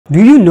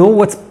Do you know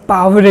what's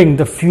powering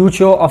the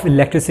future of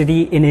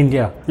electricity in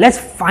India? Let's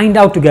find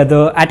out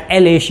together at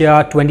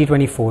Asia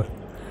 2024.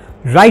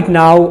 Right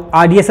now,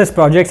 RDSS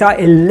projects are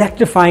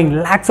electrifying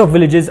lakhs of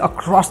villages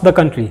across the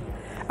country.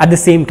 At the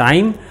same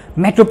time,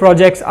 metro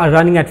projects are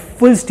running at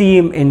full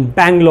steam in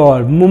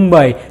Bangalore,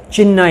 Mumbai,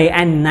 Chennai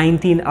and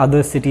 19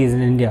 other cities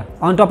in India.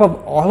 On top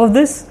of all of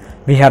this,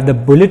 we have the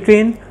bullet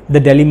train, the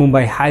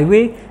Delhi-Mumbai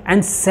highway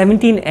and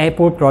 17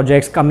 airport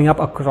projects coming up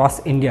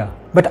across India.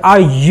 But are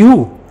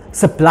you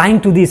supplying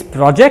to these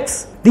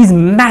projects? These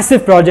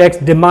massive projects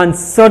demand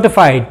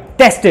certified,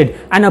 tested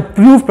and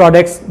approved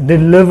products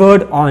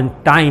delivered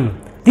on time.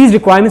 These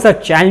requirements are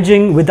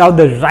challenging without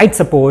the right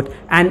support,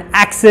 and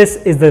Access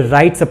is the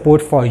right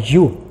support for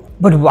you.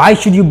 But why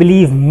should you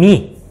believe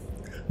me?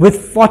 With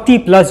 40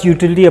 plus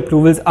utility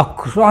approvals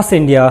across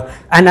India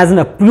and as an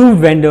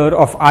approved vendor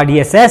of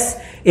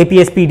RDSS,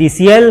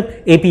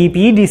 APSP-DCL,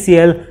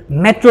 APEP-DCL,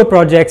 metro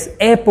projects,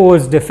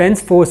 airports,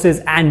 defense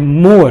forces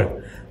and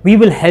more, we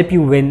will help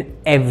you win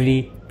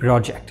every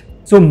project.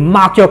 So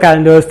mark your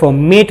calendars for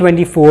May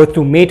 24th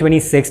to May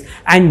 26th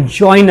and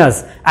join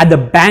us at the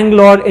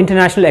Bangalore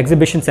International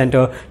Exhibition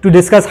Center to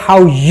discuss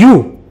how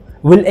you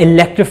will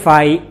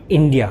electrify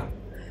India.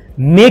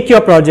 Make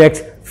your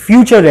projects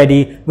future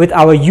ready with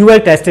our UL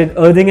tested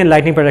earthing and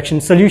lightning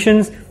protection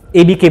solutions,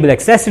 AB cable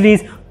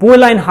accessories, pole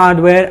line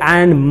hardware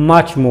and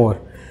much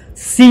more.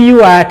 See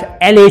you at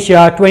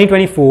Asia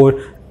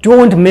 2024.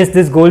 Don't miss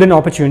this golden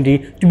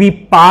opportunity to be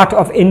part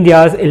of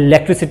India's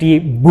electricity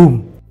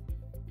boom.